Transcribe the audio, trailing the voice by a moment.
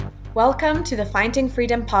Welcome to the Finding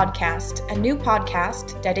Freedom podcast, a new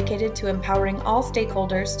podcast dedicated to empowering all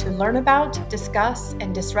stakeholders to learn about, discuss,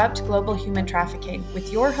 and disrupt global human trafficking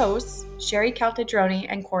with your hosts, Sherry Caltadroni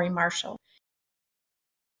and Corey Marshall.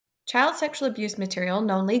 Child sexual abuse material,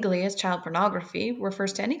 known legally as child pornography,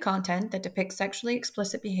 refers to any content that depicts sexually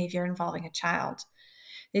explicit behavior involving a child.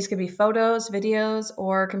 These could be photos, videos,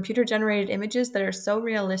 or computer-generated images that are so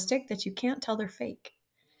realistic that you can't tell they're fake.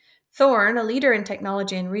 Thorne, a leader in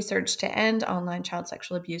technology and research to end online child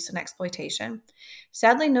sexual abuse and exploitation,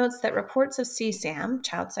 sadly notes that reports of CSAM,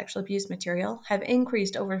 child sexual abuse material, have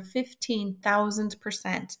increased over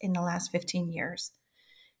 15,000% in the last 15 years.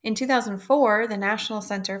 In 2004, the National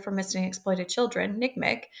Center for Missing and Exploited Children,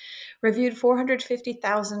 NCMEC, reviewed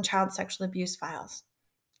 450,000 child sexual abuse files.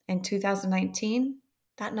 In 2019,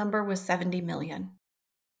 that number was 70 million.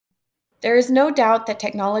 There is no doubt that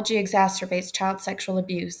technology exacerbates child sexual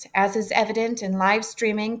abuse, as is evident in live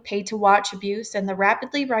streaming, pay-to-watch abuse, and the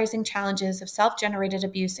rapidly rising challenges of self-generated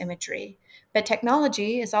abuse imagery. But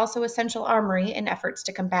technology is also essential armory in efforts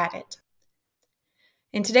to combat it.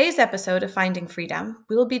 In today's episode of Finding Freedom,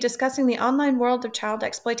 we will be discussing the online world of child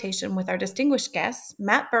exploitation with our distinguished guests,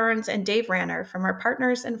 Matt Burns and Dave Ranner, from our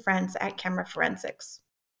partners and friends at CameraForensics.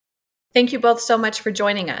 Thank you both so much for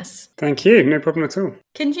joining us. Thank you. No problem at all.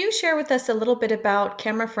 Can you share with us a little bit about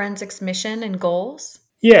CameraForensics' mission and goals?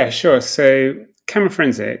 Yeah, sure. So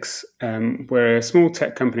CameraForensics, we're a small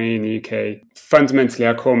tech company in the UK. Fundamentally,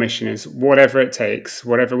 our core mission is whatever it takes,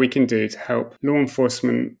 whatever we can do to help law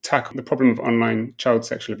enforcement tackle the problem of online child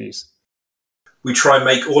sexual abuse. We try and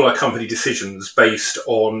make all our company decisions based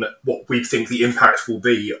on what we think the impact will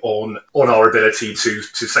be on our ability to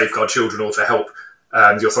safeguard children or to help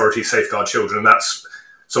the authorities safeguard children. And that's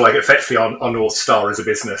so like effectively our North Star as a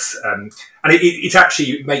business. And it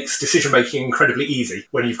actually makes decision-making incredibly easy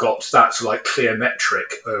when you've got that sort of like clear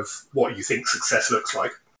metric of what you think success looks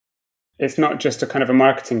like. It's not just a kind of a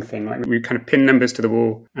marketing thing. Like we kind of pin numbers to the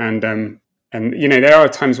wall and you know, there are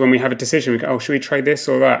times when we have a decision, we go, oh, should we try this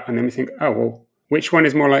or that? And then we think, oh, well, which one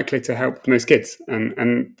is more likely to help the most kids?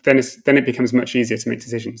 And then it becomes much easier to make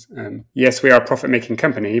decisions. Yes, we are a profit-making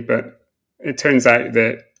company, but it turns out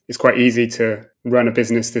that it's quite easy to run a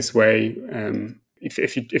business this way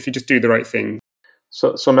if you just do the right thing.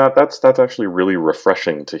 So Matt, that's actually really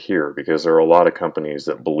refreshing to hear, because there are a lot of companies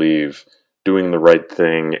that believe doing the right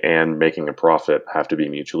thing and making a profit have to be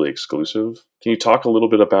mutually exclusive. Can you talk a little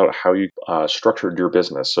bit about how you structured your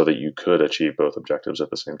business so that you could achieve both objectives at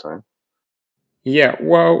the same time? Yeah,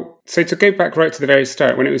 well, so to go back right to the very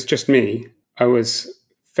start, when it was just me, I was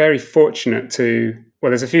very fortunate to. Well,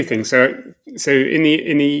 there's a few things. So in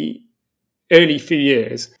the early few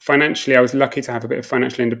years, financially, I was lucky to have a bit of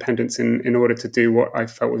financial independence in order to do what I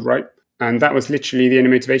felt was right. And that was literally the only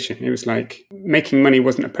motivation. It was like making money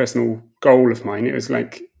wasn't a personal goal of mine. It was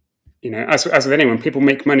like, you know, as with anyone, people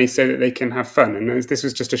make money so that they can have fun. And this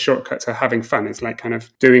was just a shortcut to having fun. It's like kind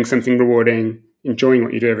of doing something rewarding, enjoying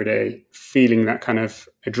what you do every day, feeling that kind of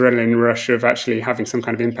adrenaline rush of actually having some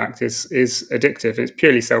kind of impact is addictive. It's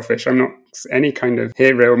purely selfish. I'm not any kind of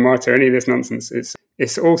hero or martyr, any of this nonsense.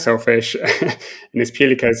 It's all selfish. And it's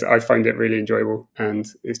purely because I find it really enjoyable. And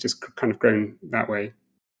it's just kind of grown that way.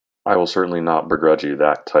 I will certainly not begrudge you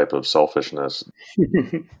that type of selfishness.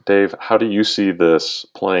 Dave, how do you see this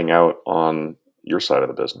playing out on your side of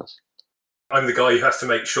the business? I'm the guy who has to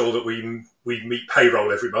make sure that we meet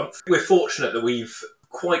payroll every month. We're fortunate that we've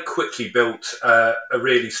quite quickly built a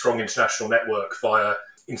really strong international network via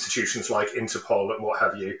institutions like Interpol and what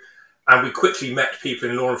have you. And we quickly met people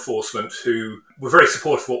in law enforcement who were very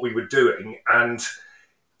supportive of what we were doing. And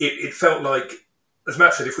it felt like, as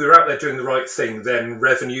Matt said, if we were out there doing the right thing, then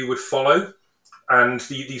revenue would follow. And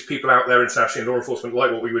these people out there internationally in law enforcement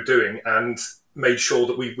liked what we were doing and made sure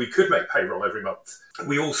that we could make payroll every month.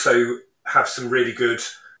 We also have some really good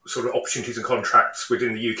sort of opportunities and contracts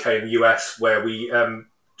within the UK and the US where we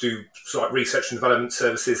do sort of research and development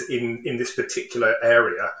services in this particular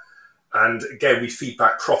area. And again, we feed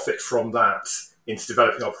back profit from that into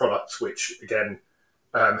developing our products, which again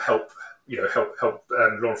help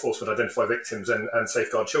law enforcement identify victims and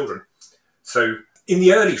safeguard children. So in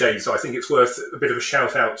the early days, I think it's worth a bit of a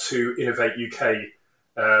shout out to Innovate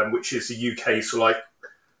UK, which is the UK's sort of like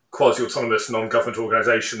quasi-autonomous non-government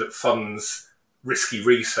organisation that funds risky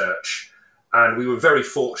research. And we were very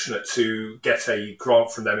fortunate to get a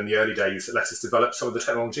grant from them in the early days that let us develop some of the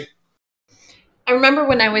technology. I remember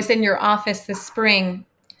when I was in your office this spring,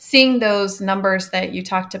 seeing those numbers that you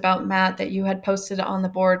talked about, Matt, that you had posted on the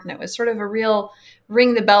board. And it was sort of a real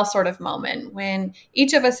ring the bell sort of moment when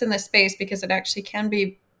each of us in this space, because it actually can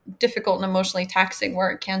be difficult and emotionally taxing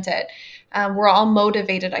work, can't it? We're all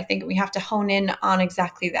motivated. I think we have to hone in on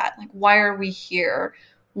exactly that. Like, why are we here?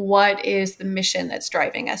 What is the mission that's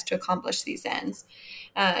driving us to accomplish these ends?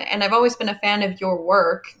 And I've always been a fan of your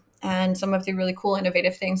work and some of the really cool,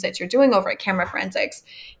 innovative things that you're doing over at CameraForensics.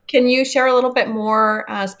 Can you share a little bit more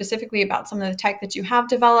specifically about some of the tech that you have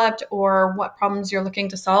developed or what problems you're looking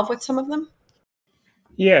to solve with some of them?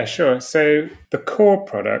 Yeah, sure. So the core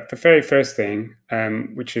product, the very first thing,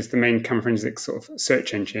 which is the main CameraForensics sort of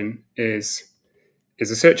search engine, is a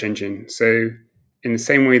search engine. So in the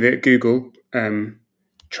same way that Google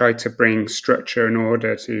tried to bring structure and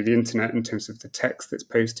order to the internet in terms of the text that's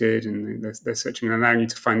posted and they're searching and allowing you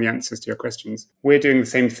to find the answers to your questions, we're doing the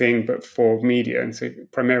same thing but for media, and so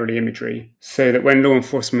primarily imagery, so that when law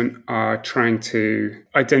enforcement are trying to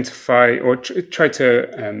identify or try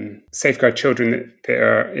to safeguard children that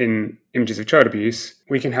are in images of child abuse,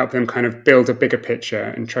 we can help them kind of build a bigger picture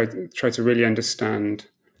and try to really understand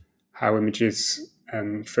how images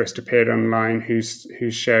first appeared online, who's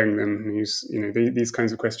sharing them, who's these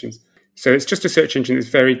kinds of questions. So it's just a search engine that's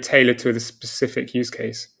very tailored to the specific use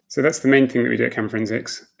case. So that's the main thing that we do at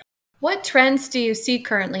CameraForensics. What trends do you see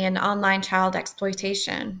currently in online child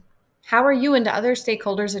exploitation? How are you and other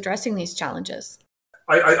stakeholders addressing these challenges?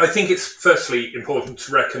 I think it's firstly important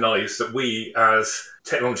to recognise that we as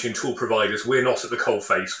technology and tool providers, we're not at the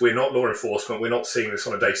coalface, we're not law enforcement, we're not seeing this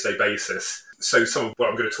on a day-to-day basis. So some of what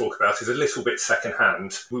I'm going to talk about is a little bit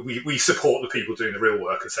second-hand. We support the people doing the real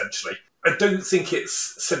work, essentially. I don't think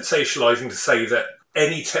it's sensationalising to say that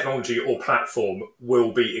any technology or platform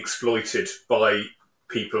will be exploited by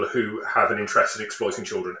people who have an interest in exploiting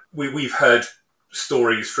children. We've heard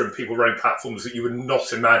stories from people running platforms that you would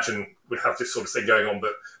not imagine would have this sort of thing going on,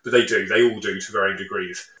 but they do. They all do to varying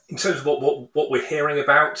degrees. In terms of what we're hearing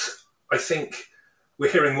about, I think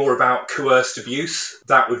we're hearing more about coerced abuse.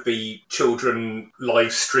 That would be children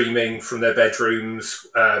live streaming from their bedrooms,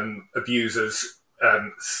 abusers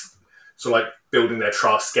sort of like building their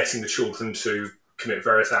trust, getting the children to commit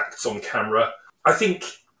various acts on camera. I think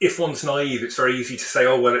if one's naive, it's very easy to say,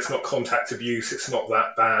 oh, well, it's not contact abuse, it's not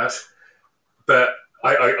that bad. But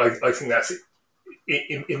I think that's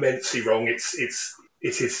immensely wrong. It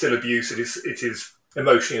is still abuse. It is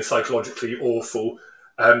emotionally and psychologically awful.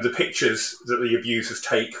 The pictures that the abusers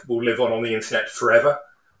take will live on the internet forever,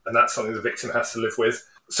 and that's something the victim has to live with.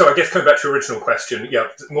 So I guess coming back to your original question, yeah,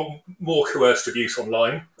 more coerced abuse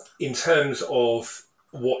online. In terms of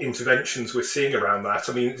what interventions we're seeing around that,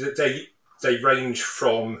 I mean, they range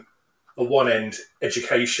from a one end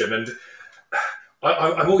education, and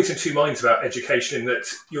I'm always in two minds about education in that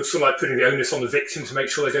you're sort of like putting the onus on the victim to make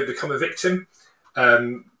sure they don't become a victim.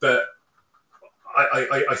 But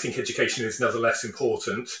I think education is nonetheless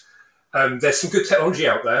important. There's some good technology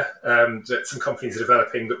out there that some companies are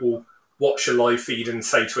developing that will watch a live feed and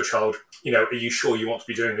say to a child, are you sure you want to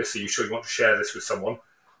be doing this? Are you sure you want to share this with someone?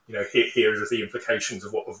 Here are the implications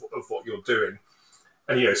of what you're doing.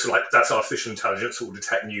 And, so like that's artificial intelligence that will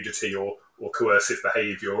detect nudity or coercive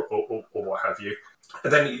behaviour or what have you.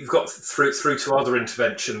 And then you've got through to other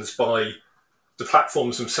interventions by the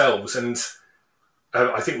platforms themselves. And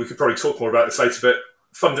I think we could probably talk more about this later, but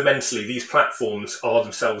fundamentally, these platforms are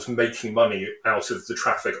themselves making money out of the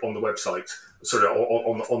traffic on the website,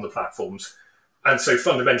 on the platforms. And so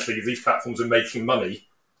fundamentally, these platforms are making money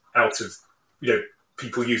out of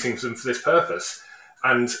people using them for this purpose.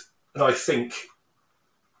 And I think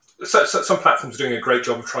so some platforms are doing a great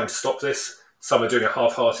job of trying to stop this. Some are doing a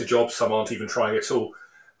half-hearted job. Some aren't even trying at all.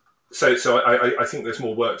 So I think there's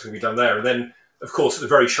more work to be done there. And then, of course, at the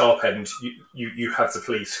very sharp end, you have the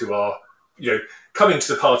police who are coming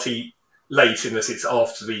to the party late in that it's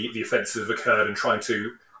after the offences have occurred and trying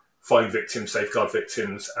to find victims, safeguard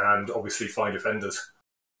victims, and obviously find offenders.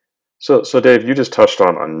 So Dave, you just touched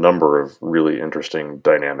on a number of really interesting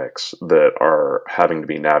dynamics that are having to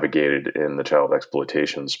be navigated in the child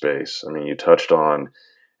exploitation space. I mean, you touched on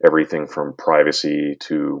everything from privacy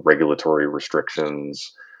to regulatory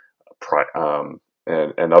restrictions,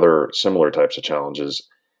 and other similar types of challenges.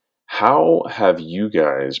 How have you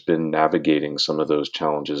guys been navigating some of those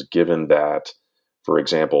challenges, given that, for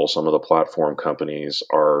example, some of the platform companies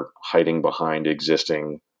are hiding behind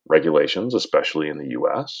existing regulations, especially in the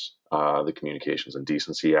U.S.? The Communications and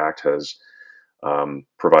Decency Act has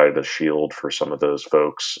provided a shield for some of those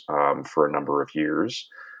folks for a number of years.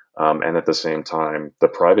 And at the same time, the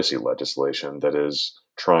privacy legislation that is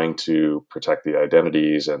trying to protect the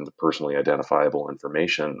identities and the personally identifiable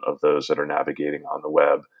information of those that are navigating on the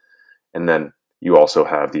web. And then you also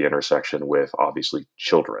have the intersection with, obviously,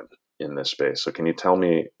 children in this space. So can you tell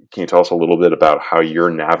us a little bit about how you're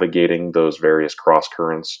navigating those various cross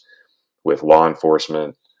currents with law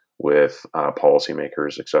enforcement, with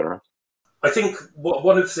policymakers, et cetera? I think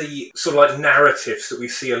one of the sort of like narratives that we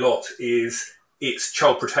see a lot is it's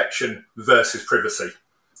child protection versus privacy,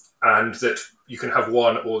 and that you can have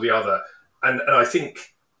one or the other. And I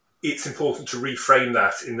think it's important to reframe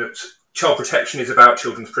that in that child protection is about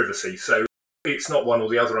children's privacy. So it's not one or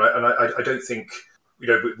the other. And I don't think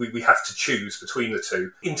we have to choose between the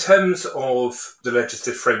two. In terms of the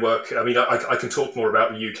legislative framework, I mean, I can talk more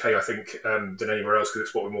about the UK, I think, than anywhere else because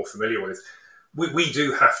it's what we're more familiar with. We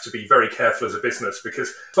do have to be very careful as a business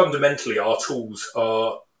because fundamentally our tools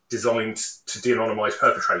are designed to de-anonymise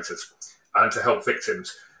perpetrators and to help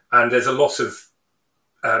victims. And there's a lot of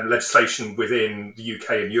legislation within the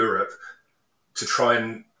UK and Europe to try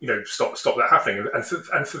and stop that happening,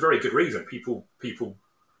 and for very good reason. People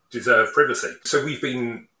deserve privacy. So we've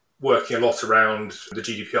been working a lot around the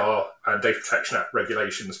GDPR and Data Protection Act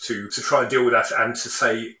regulations to try and deal with that and to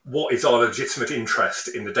say what is our legitimate interest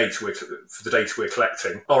in the data we're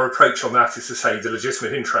collecting. Our approach on that is to say the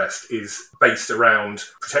legitimate interest is based around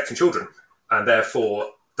protecting children, and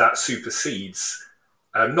therefore that supersedes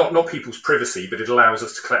not people's privacy, but it allows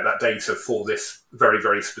us to collect that data for this very,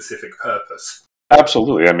 very specific purpose.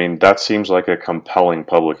 Absolutely. I mean, that seems like a compelling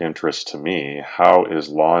public interest to me. How is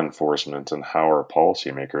law enforcement and how are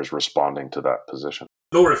policymakers responding to that position?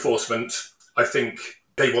 Law enforcement, I think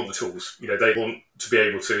they want the tools. They want to be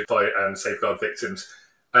able to fight and safeguard victims.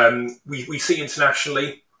 We see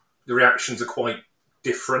internationally the reactions are quite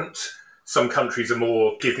different. Some countries are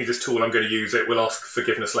more, give me this tool, I'm going to use it, we'll ask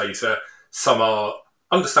forgiveness later. Some are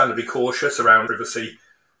understandably cautious around privacy.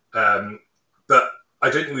 But I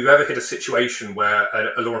don't think we've ever hit a situation where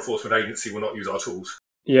a law enforcement agency will not use our tools.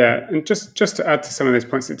 Yeah, and just to add to some of those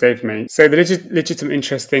points that Dave made, so the legitimate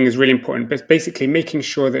interest thing is really important, but basically making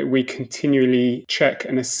sure that we continually check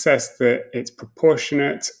and assess that it's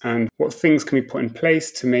proportionate and what things can be put in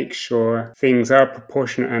place to make sure things are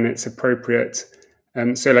proportionate and it's appropriate.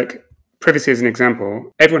 So like privacy as an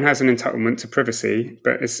example, everyone has an entitlement to privacy,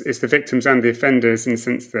 but it's the victims and the offenders in the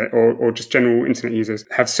sense that, or just general internet users,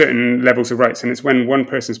 have certain levels of rights. And it's when one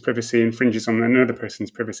person's privacy infringes on another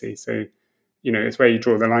person's privacy. So, it's where you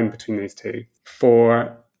draw the line between those two.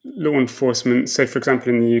 For law enforcement, so for example,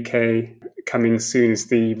 in the UK, coming soon is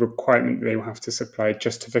the requirement that they will have to supply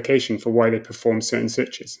justification for why they perform certain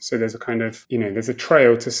searches. So there's a kind of, there's a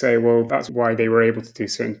trail to say, well, that's why they were able to do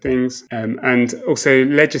certain things. And also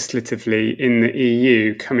legislatively in the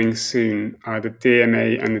EU, coming soon are the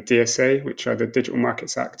DMA and the DSA, which are the Digital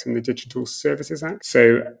Markets Act and the Digital Services Act.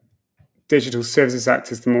 So Digital Services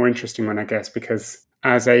Act is the more interesting one, I guess, because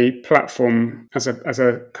as a platform, as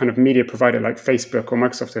a kind of media provider like Facebook or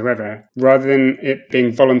Microsoft or whoever, rather than it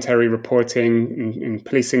being voluntary reporting and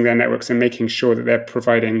policing their networks and making sure that they're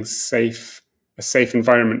providing a safe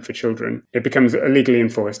environment for children, it becomes illegally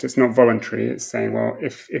enforced. It's not voluntary. It's saying, well,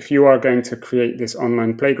 if you are going to create this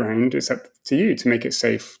online playground, it's up to you to make it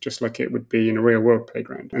safe, just like it would be in a real world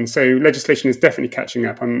playground. And so legislation is definitely catching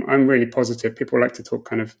up. I'm really positive. People like to talk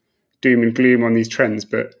kind of doom and gloom on these trends,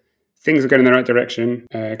 but things are going in the right direction.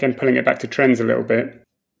 Again, pulling it back to trends a little bit.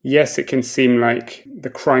 Yes, it can seem like the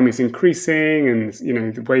crime is increasing and,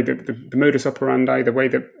 the way that the modus operandi, the way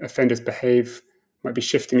that offenders behave might be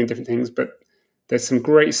shifting in different things. But there's some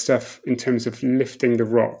great stuff in terms of lifting the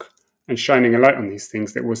rock and shining a light on these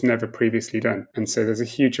things that was never previously done. And so there's a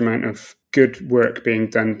huge amount of good work being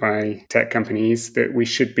done by tech companies that we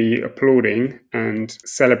should be applauding and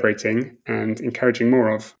celebrating and encouraging more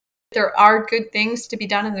of. There are good things to be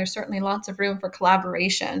done, and there's certainly lots of room for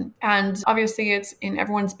collaboration. And obviously, it's in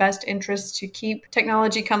everyone's best interest to keep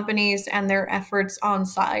technology companies and their efforts on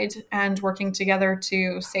side and working together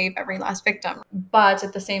to save every last victim. But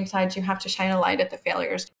at the same time, you have to shine a light at the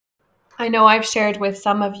failures. I know I've shared with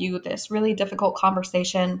some of you this really difficult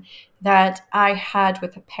conversation that I had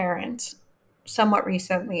with a parent somewhat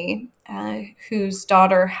recently, whose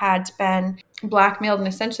daughter had been blackmailed in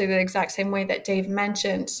essentially the exact same way that Dave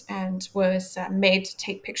mentioned, and was made to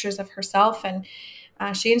take pictures of herself. And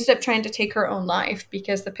she ended up trying to take her own life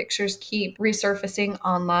because the pictures keep resurfacing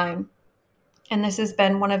online. And this has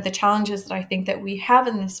been one of the challenges that I think that we have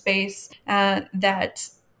in this space, that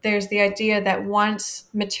there's the idea that once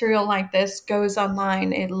material like this goes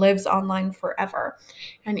online, it lives online forever.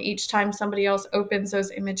 And each time somebody else opens those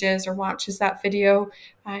images or watches that video,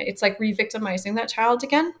 it's like re-victimizing that child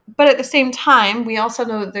again. But at the same time, we also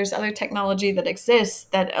know that there's other technology that exists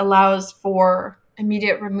that allows for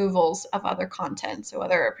immediate removals of other content, so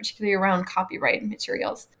whether particularly around copyright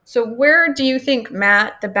materials. So where do you think,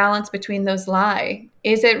 Matt, the balance between those lie?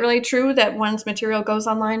 Is it really true that once material goes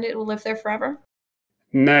online, it will live there forever?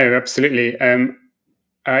 No, absolutely.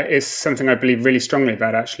 It's something I believe really strongly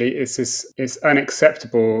about, actually. It's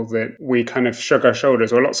unacceptable that we kind of shrug our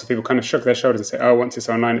shoulders, or lots of people kind of shrug their shoulders and say, oh, once it's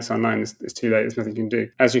online, it's online. It's too late. There's nothing you can do.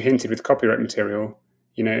 As you hinted with copyright material,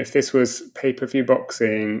 if this was pay-per-view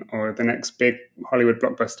boxing or the next big Hollywood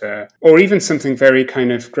blockbuster, or even something very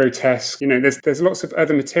kind of grotesque, there's lots of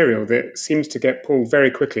other material that seems to get pulled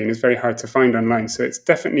very quickly and is very hard to find online. So it's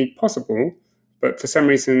definitely possible, but for some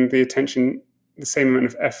reason, the same amount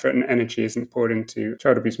of effort and energy isn't poured into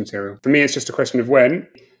child abuse material. For me, it's just a question of when.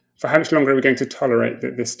 For how much longer are we going to tolerate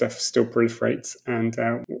that this stuff still proliferates, and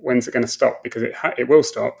when's it going to stop? Because it will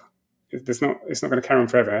stop. It's not going to carry on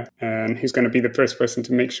forever. And who's going to be the first person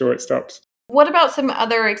to make sure it stops? What about some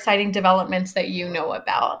other exciting developments that you know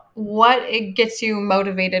about? What gets you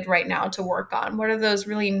motivated right now to work on? What are those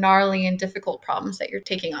really gnarly and difficult problems that you're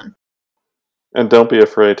taking on? And don't be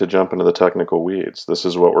afraid to jump into the technical weeds. This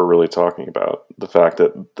is what we're really talking about. The fact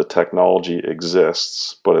that the technology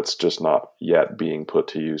exists, but it's just not yet being put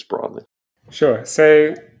to use broadly. Sure.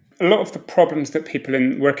 So a lot of the problems that people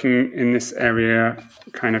working in this area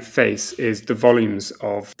kind of face is the volumes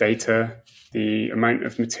of data, the amount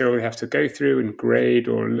of material they have to go through and grade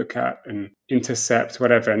or look at and intercept,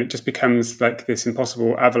 whatever. And it just becomes like this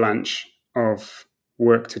impossible avalanche of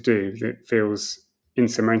work to do that feels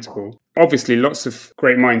insurmountable. Obviously, lots of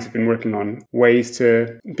great minds have been working on ways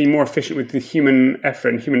to be more efficient with the human effort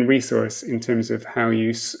and human resource in terms of how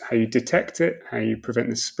you detect it, how you prevent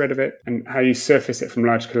the spread of it, and how you surface it from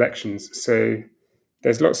large collections. So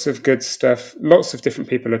there's lots of good stuff. Lots of different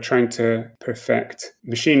people are trying to perfect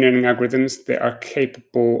machine learning algorithms that are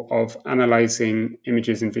capable of analyzing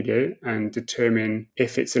images and video and determine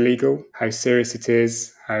if it's illegal, how serious it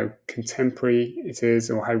is, how contemporary it is,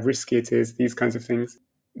 or how risky it is, these kinds of things.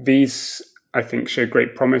 These, I think, show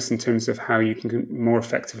great promise in terms of how you can more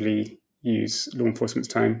effectively use law enforcement's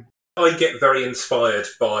time. I get very inspired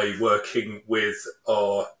by working with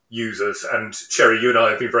our users. And Sherry, you and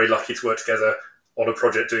I have been very lucky to work together on a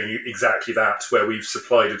project doing exactly that, where we've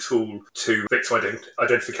supplied a tool to victim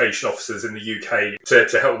identification officers in the UK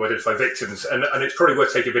to help them identify victims. And it's probably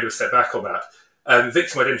worth taking a bit of a step back on that.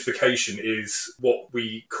 Victim identification is what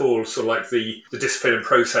we call sort of like the discipline and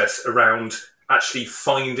process around actually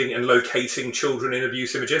finding and locating children in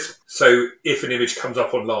abuse images. So if an image comes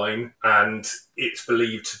up online and it's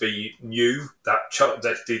believed to be new, that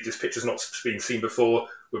this picture's not been seen before,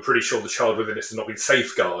 we're pretty sure the child within it has not been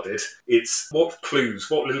safeguarded. It's what clues,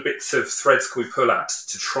 what little bits of threads can we pull at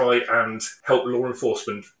to try and help law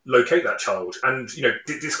enforcement locate that child? And,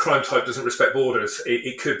 this crime type doesn't respect borders.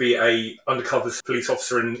 It could be a undercover police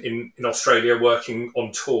officer in Australia working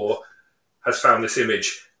on tour has found this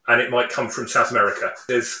image, and it might come from South America.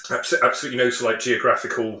 There's absolutely no sort of like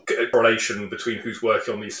geographical correlation between who's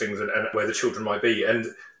working on these things and where the children might be. And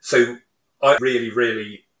so I really,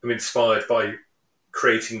 really am inspired by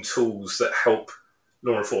creating tools that help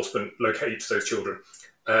law enforcement locate those children.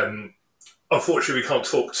 Unfortunately, we can't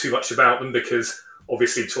talk too much about them because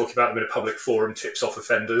obviously talking about them in a public forum tips off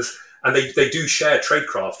offenders. And they do share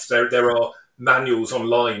tradecraft. There are manuals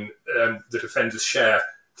online that offenders share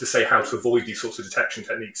to say how to avoid these sorts of detection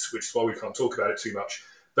techniques, which is why we can't talk about it too much.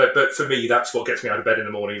 But for me, that's what gets me out of bed in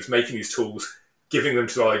the morning, is making these tools, giving them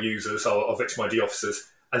to our users, our victim ID officers,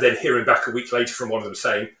 and then hearing back a week later from one of them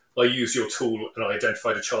saying, I used your tool and I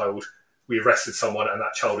identified a child, we arrested someone, and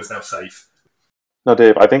that child is now safe. Now,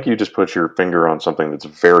 Dave, I think you just put your finger on something that's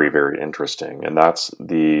very, very interesting, and that's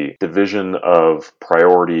the division of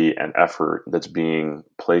priority and effort that's being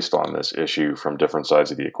placed on this issue from different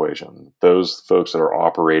sides of the equation. Those folks that are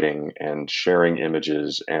operating and sharing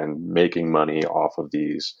images and making money off of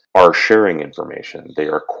these are sharing information. They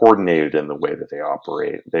are coordinated in the way that they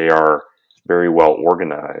operate. They are very well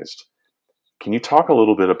organized. Can you talk a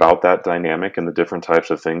little bit about that dynamic and the different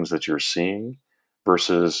types of things that you're seeing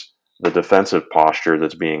versus the defensive posture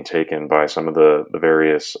that's being taken by some of the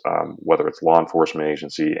various, whether it's law enforcement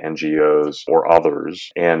agency, NGOs, or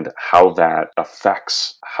others, and how that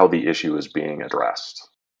affects how the issue is being addressed?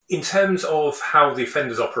 In terms of how the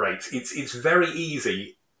offenders operate, it's very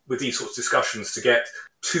easy with these sorts of discussions to get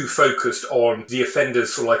too focused on the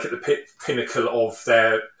offenders sort of like at the pinnacle of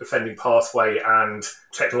their offending pathway and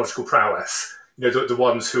technological prowess. The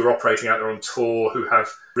ones who are operating out there on tour, who have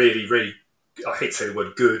really, really, I hate to say the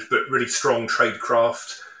word good, but really strong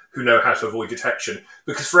tradecraft, who know how to avoid detection.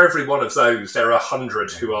 Because for every one of those, there are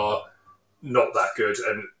 100 who are not that good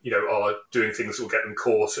and, are doing things that will get them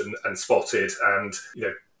caught and spotted and,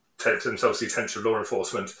 take themselves the attention of law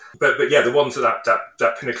enforcement. But yeah, the ones at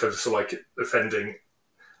that pinnacle of sort of like offending,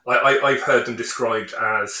 I've heard them described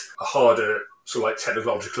as a harder sort of like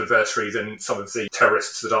technological adversary than some of the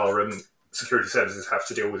terrorists that our security services have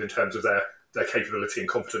to deal with in terms of their capability and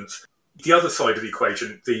competence. The other side of the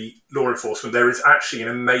equation, the law enforcement, there is actually an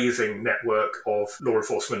amazing network of law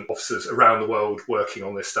enforcement officers around the world working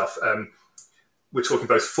on this stuff. We're talking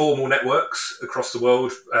both formal networks across the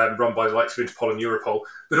world, run by the likes of Interpol and Europol,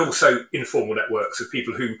 but also informal networks of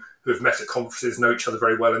people who have met at conferences, know each other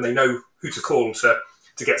very well, and they know who to call to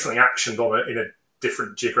get something actioned on in a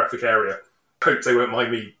different geographic area. Hope they won't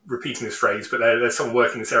mind me repeating this phrase, but there's someone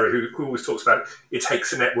working in this area who always talks about it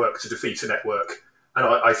takes a network to defeat a network. And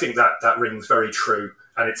I think that rings very true.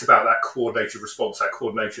 And it's about that coordinated response, that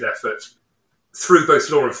coordinated effort through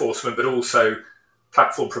both law enforcement, but also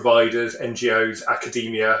platform providers, NGOs,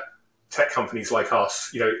 academia, tech companies like us.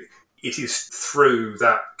 It is through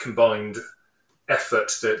that combined effort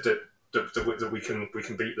that we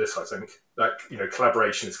can beat this. I think that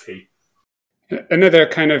collaboration is key. Another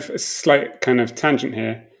kind of slight kind of tangent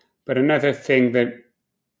here, but another thing that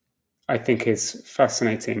I think is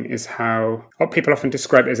fascinating is how what people often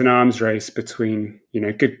describe it as an arms race between,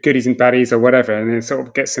 goodies and baddies or whatever, and it sort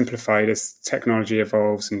of gets simplified as technology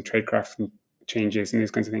evolves and tradecraft changes and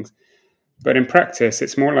these kinds of things. But in practice,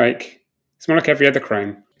 it's more like every other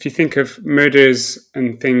crime. If you think of murders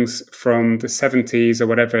and things from the 70s or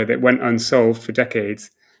whatever that went unsolved for decades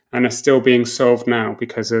and are still being solved now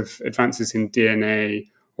because of advances in DNA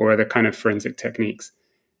or other kind of forensic techniques,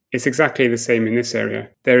 it's exactly the same in this area.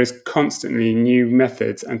 There is constantly new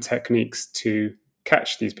methods and techniques to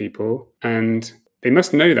catch these people, and they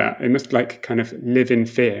must know that. They must kind of live in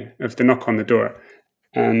fear of the knock on the door.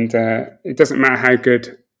 And it doesn't matter how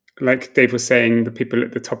good, like Dave was saying, the people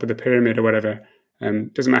at the top of the pyramid or whatever,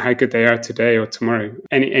 doesn't matter how good they are today or tomorrow.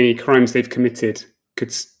 Any crimes they've committed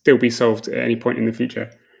could still be solved at any point in the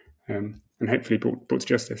future, and hopefully brought to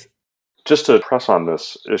justice. Just to press on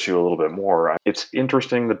this issue a little bit more, it's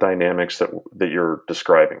interesting the dynamics that you're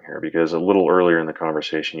describing here, because a little earlier in the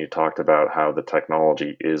conversation you talked about how the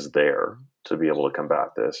technology is there to be able to combat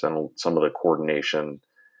this, and some of the coordination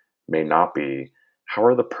may not be. How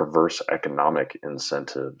are the perverse economic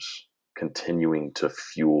incentives continuing to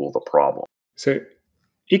fuel the problem? So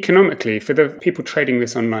economically, for the people trading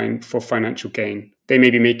this online for financial gain, they may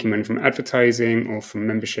be making money from advertising or from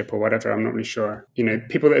membership or whatever, I'm not really sure.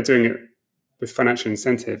 People that are doing it with financial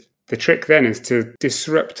incentive, the trick then is to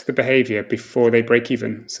disrupt the behavior before they break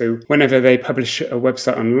even. So whenever they publish a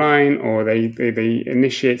website online or they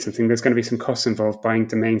initiate something, there's going to be some costs involved, buying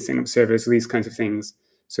domains, setting up servers, these kinds of things.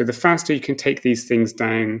 So the faster you can take these things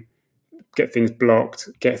down, get things blocked,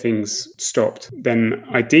 get things stopped, then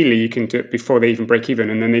ideally you can do it before they even break even.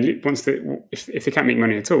 And then if they can't make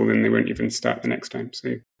money at all, then they won't even start the next time.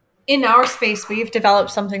 So in our space, we've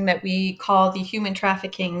developed something that we call the human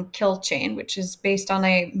trafficking kill chain, which is based on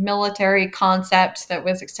a military concept that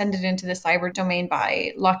was extended into the cyber domain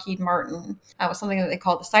by Lockheed Martin. That was something that they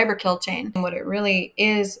call the cyber kill chain. And what it really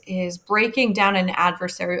is breaking down an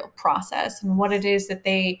adversarial process and what it is that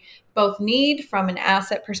they both need from an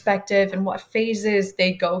asset perspective and what phases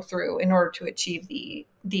they go through in order to achieve the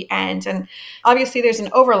end. And obviously there's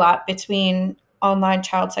an overlap between online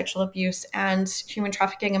child sexual abuse and human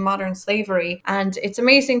trafficking and modern slavery. And it's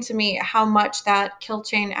amazing to me how much that kill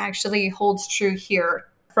chain actually holds true here,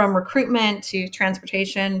 from recruitment to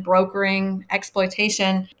transportation, brokering,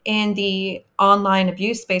 exploitation. In the online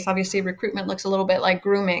abuse space, obviously recruitment looks a little bit like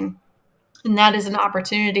grooming. And that is an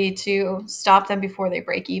opportunity to stop them before they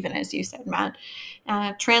break even, as you said, Matt.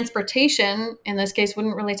 Transportation, in this case,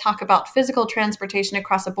 wouldn't really talk about physical transportation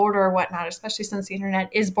across a border or whatnot, especially since the internet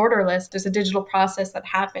is borderless. There's a digital process that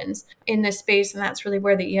happens in this space, and that's really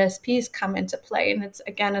where the ESPs come into play. And it's,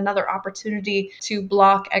 again, another opportunity to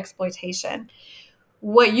block exploitation.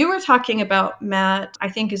 What you were talking about, Matt, I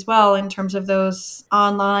think as well, in terms of those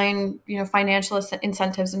online, financial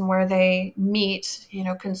incentives and where they meet,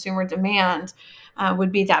 consumer demand,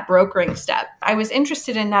 would be that brokering step. I was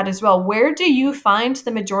interested in that as well. Where do you find the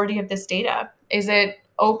majority of this data? Is it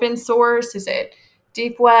open source? Is it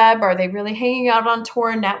deep web? Are they really hanging out on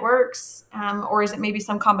Tor networks? Or is it maybe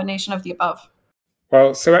some combination of the above?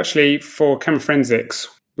 Well, so actually for CameraForensics,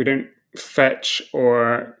 we don't fetch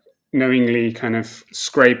or knowingly kind of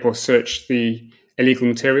scrape or search the illegal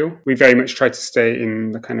material. We very much try to stay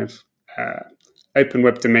in the kind of open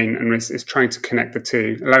web domain, and is trying to connect the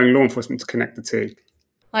two, allowing law enforcement to connect the two.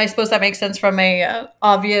 I suppose that makes sense from a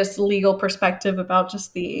obvious legal perspective about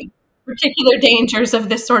just the particular dangers of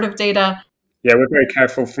this sort of data. Yeah, we're very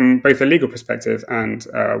careful from both a legal perspective and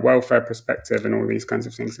a welfare perspective and all these kinds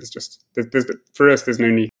of things. It's just, for us, there's no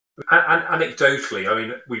need. And anecdotally, I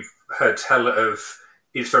mean, we've heard tell of,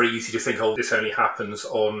 it's very easy to think, oh, this only happens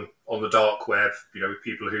on the dark web, with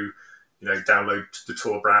people who, download the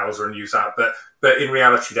Tor browser and use that. But in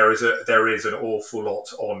reality, there is an awful lot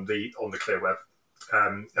on the clear web,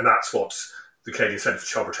 and that's what the Canadian Centre for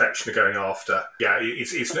Child Protection are going after. Yeah,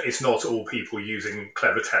 it's not all people using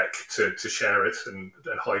clever tech to share it and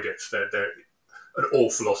hide it. An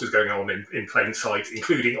awful lot is going on in plain sight,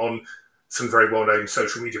 including on some very well-known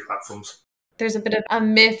social media platforms. There's a bit of a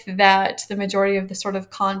myth that the majority of the sort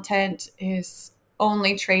of content is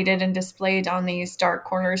only traded and displayed on these dark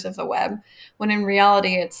corners of the web, when in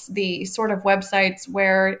reality it's the sort of websites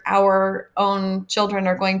where our own children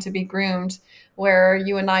are going to be groomed, where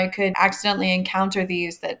you and I could accidentally encounter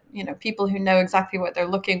these, that people who know exactly what they're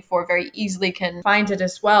looking for very easily can find it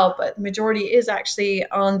as well. But the majority is actually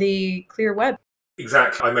on the clear web.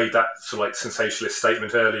 Exactly. I made that sort of like sensationalist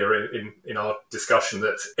statement earlier in our discussion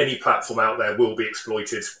that any platform out there will be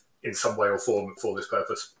exploited in some way or form for this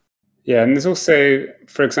purpose. Yeah, and there's also,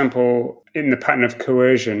 for example, in the pattern of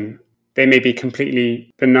coercion, they may be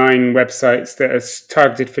completely benign websites that are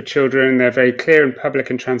targeted for children. They're very clear and public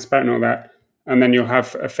and transparent and all that. And then you'll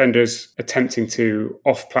have offenders attempting to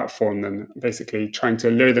off-platform them, basically trying to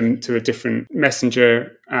lure them to a different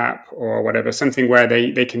messenger app or whatever, something where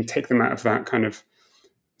they can take them out of that kind of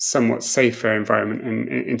somewhat safer environment and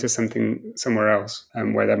into something somewhere else,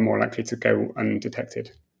 where they're more likely to go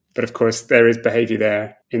undetected. But of course, there is behavior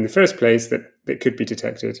there in the first place that could be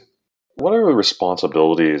detected. What are the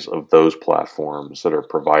responsibilities of those platforms that are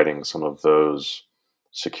providing some of those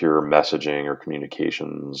secure messaging or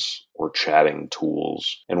communications or chatting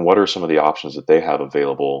tools? And what are some of the options that they have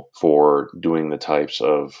available for doing the types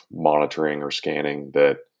of monitoring or scanning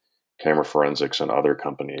that CameraForensics and other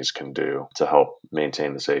companies can do to help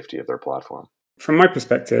maintain the safety of their platform? From my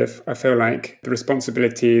perspective, I feel like the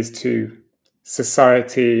responsibility is to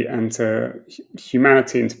society and to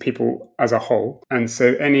humanity and to people as a whole. And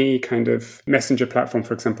so any kind of messenger platform,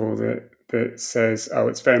 for example, that says,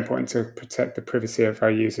 it's very important to protect the privacy of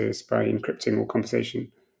our users by encrypting all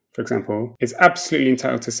conversation, for example, is absolutely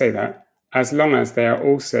entitled to say that, as long as they are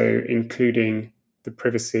also including the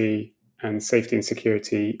privacy and safety and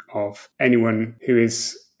security of anyone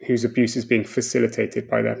whose abuse is being facilitated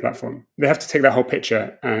by their platform. They have to take that whole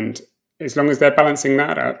picture, and as long as they're balancing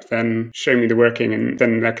that up, then show me the working, and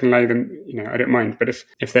then I can allow them, I don't mind. But if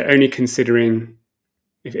they're only considering,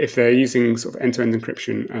 if they're using sort of end-to-end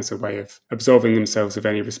encryption as a way of absolving themselves of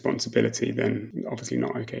any responsibility, then obviously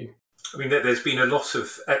not okay. I mean, there's been a lot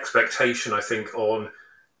of expectation, I think, on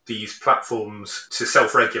these platforms to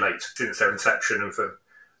self-regulate since their inception and for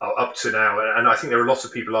up to now. And I think there are a lot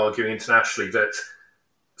of people arguing internationally that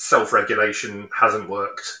self-regulation hasn't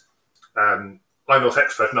worked. I'm not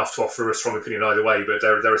expert enough to offer a strong opinion either way, but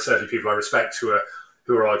there are certainly people I respect who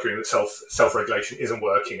are arguing that self-regulation isn't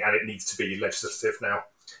working and it needs to be legislative now.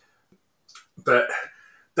 But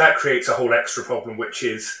that creates a whole extra problem, which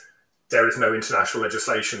is there is no international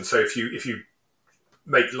legislation. So if you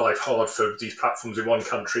make life hard for these platforms in one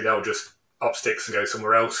country, they'll just up sticks and go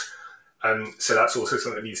somewhere else. So that's also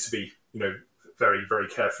something that needs to be, very, very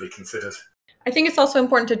carefully considered. I think it's also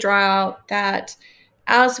important to draw out that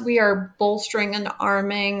as we are bolstering and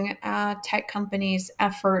arming tech companies'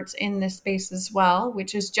 efforts in this space as well,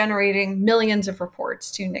 which is generating millions of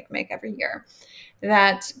reports to NCMEC every year,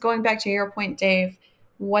 that going back to your point, Dave,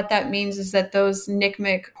 what that means is that those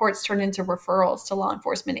NCMEC reports turn into referrals to law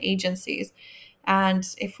enforcement agencies. And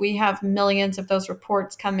if we have millions of those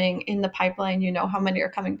reports coming in the pipeline, how many are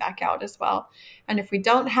coming back out as well. And if we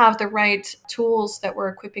don't have the right tools that we're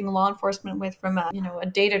equipping law enforcement with from a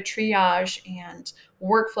data triage and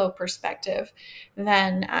workflow perspective,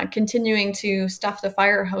 then continuing to stuff the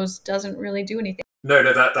fire hose doesn't really do anything. No,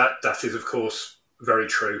 that is, of course, very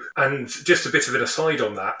true. And just a bit of an aside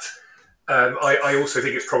on that, I also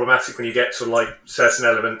think it's problematic when you get to certain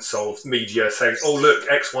elements of media saying, oh, look,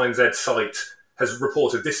 X, Y, and Z site has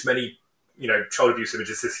reported this many, child abuse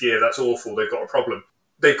images this year. That's awful. They've got a problem.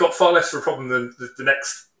 They've got far less of a problem than the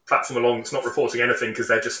next platform along that's not reporting anything because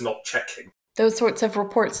they're just not checking. Those sorts of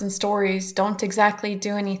reports and stories don't exactly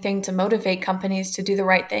do anything to motivate companies to do the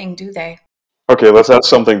right thing, do they? Okay, let's ask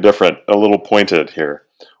something different, a little pointed here.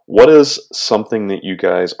 What is something that you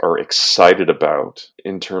guys are excited about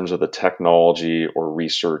in terms of the technology or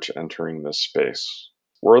research entering this space?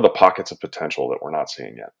 Where are the pockets of potential that we're not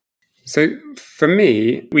seeing yet? So for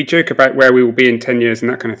me, we joke about where we will be in 10 years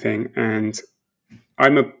and that kind of thing. And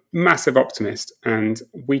I'm a massive optimist, and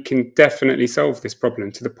we can definitely solve this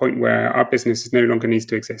problem to the point where our business no longer needs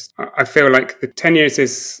to exist. I feel like the 10 years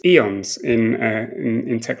is eons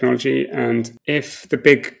in technology, and if the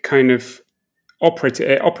big kind of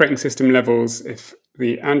operating system levels, if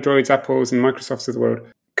the Androids, Apples, and Microsofts of the world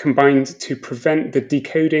combined to prevent the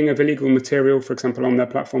decoding of illegal material, for example, on their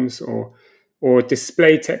platforms, or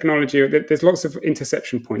display technology, there's lots of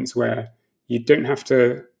interception points where you don't have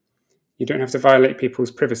to violate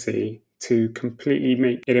people's privacy to completely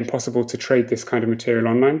make it impossible to trade this kind of material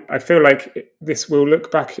online. I feel like this will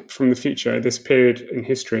look back from the future, this period in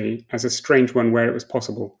history, as a strange one where it was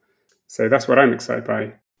possible. So that's what I'm excited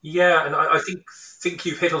by. Yeah, and I think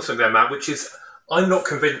you've hit on something there, Matt, which is I'm not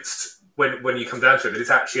convinced when you come down to it that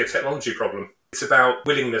it's actually a technology problem. It's about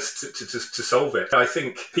willingness to solve it. I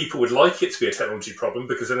think people would like it to be a technology problem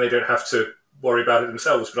because then they don't have to worry about it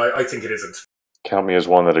themselves, but I think it isn't. Count me as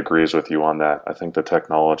one that agrees with you on that. I think the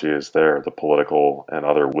technology is there. The political and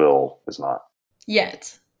other will is not.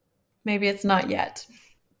 Yet. Maybe it's not yet.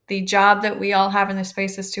 The job that we all have in this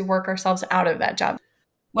space is to work ourselves out of that job.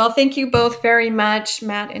 Well, thank you both very much,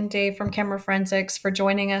 Matt and Dave from CameraForensics, for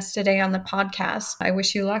joining us today on the podcast. I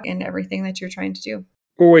wish you luck in everything that you're trying to do.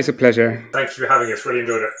 Always a pleasure. Thank you for having us. Really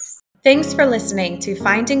enjoyed it. Thanks for listening to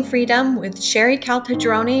Finding Freedom with Sherry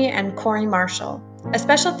Caltagirone and Corey Marshall. A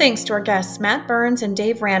special thanks to our guests, Matt Burns and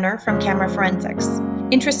Dave Ranner from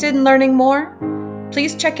CameraForensics. Interested in learning more?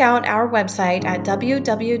 Please check out our website at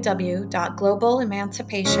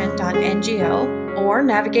www.globalemancipation.ngo or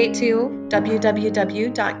navigate to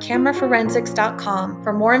www.cameraforensics.com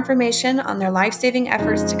for more information on their life-saving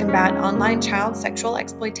efforts to combat online child sexual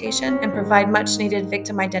exploitation and provide much-needed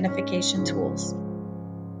victim identification tools.